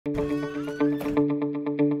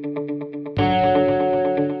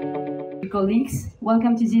Colleagues,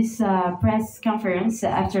 welcome to this press conference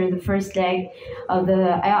after the first leg of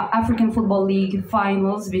the African Football League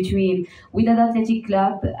finals between Wydad Athletic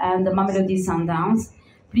Club and the Mamelodi Sundowns.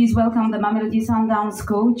 Please welcome the Mamelodi Sundowns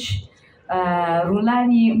coach,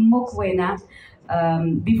 Rulani Mokwena.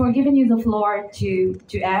 Before giving you the floor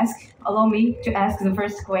to ask, allow me to ask the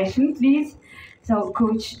first question, please. So,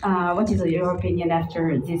 Coach, what is your opinion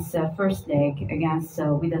after this first leg against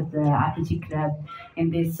Wydad Athletic Club in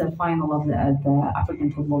this final of the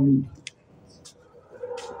African Football League?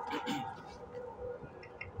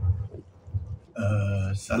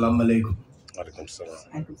 Salam alaikum. Alaikum salam.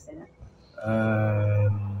 Alaikum salam.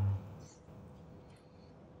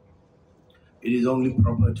 It is only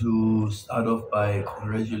proper to start off by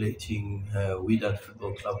congratulating Wydad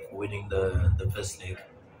Football Club for winning the first leg.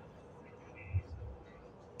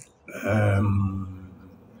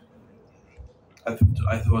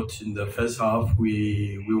 I thought in the first half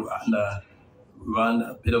we were under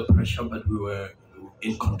a bit of pressure, but we were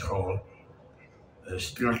in control.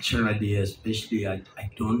 Structurally, especially, I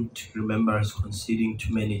don't remember us conceding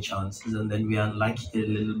too many chances, and then we are unlucky a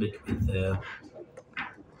little bit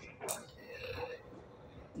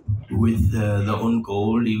with the own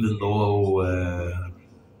goal, even though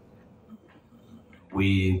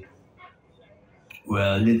we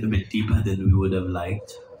were a little bit deeper than we would have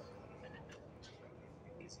liked.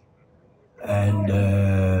 And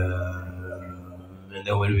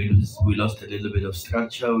then when we lost a little bit of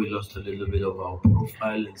structure, we lost a little bit of our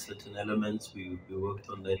profile in certain elements. We worked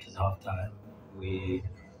on that at halftime. We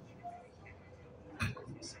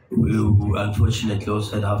unfortunately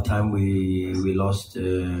also at halftime we lost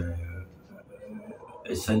a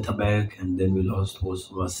centre back, and then we lost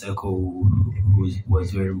also Maseko, who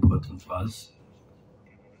was very important for us.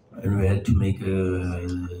 And we had to make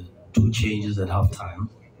 2 changes at halftime.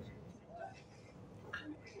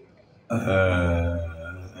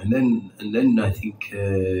 And then I think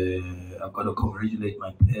I've got to congratulate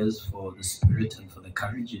my players for the spirit and for the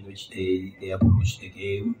courage in which they approached the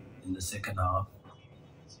game in the second half.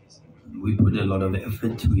 We put a lot of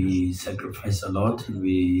effort, we sacrificed a lot, and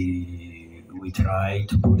we tried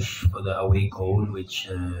to push for the away goal, which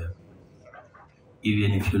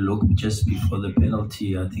even if you look just before the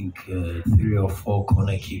penalty, I think 3 or 4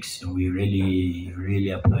 corner kicks, and we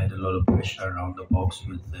really applied a lot of pressure around the box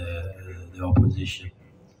with the opposition.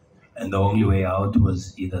 And the only way out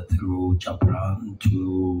was either through Jabran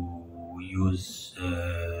to use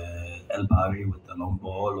El-Bari with the long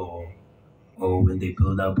ball, or when they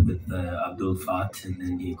build up with Abdul Fat, and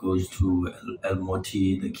then he goes to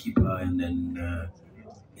El-Moti, the keeper, and then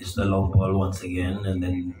it's the long ball once again, and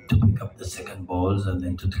then to pick up the second balls, and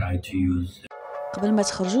then to try to use. قبل ما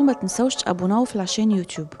تخرجوا ما تنسوش تابوناو في العشان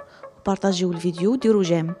يوتيوب وبارطاجيو الفيديو وديروا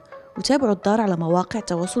جيم وتابعوا الدار على مواقع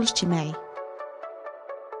التواصل الاجتماعي.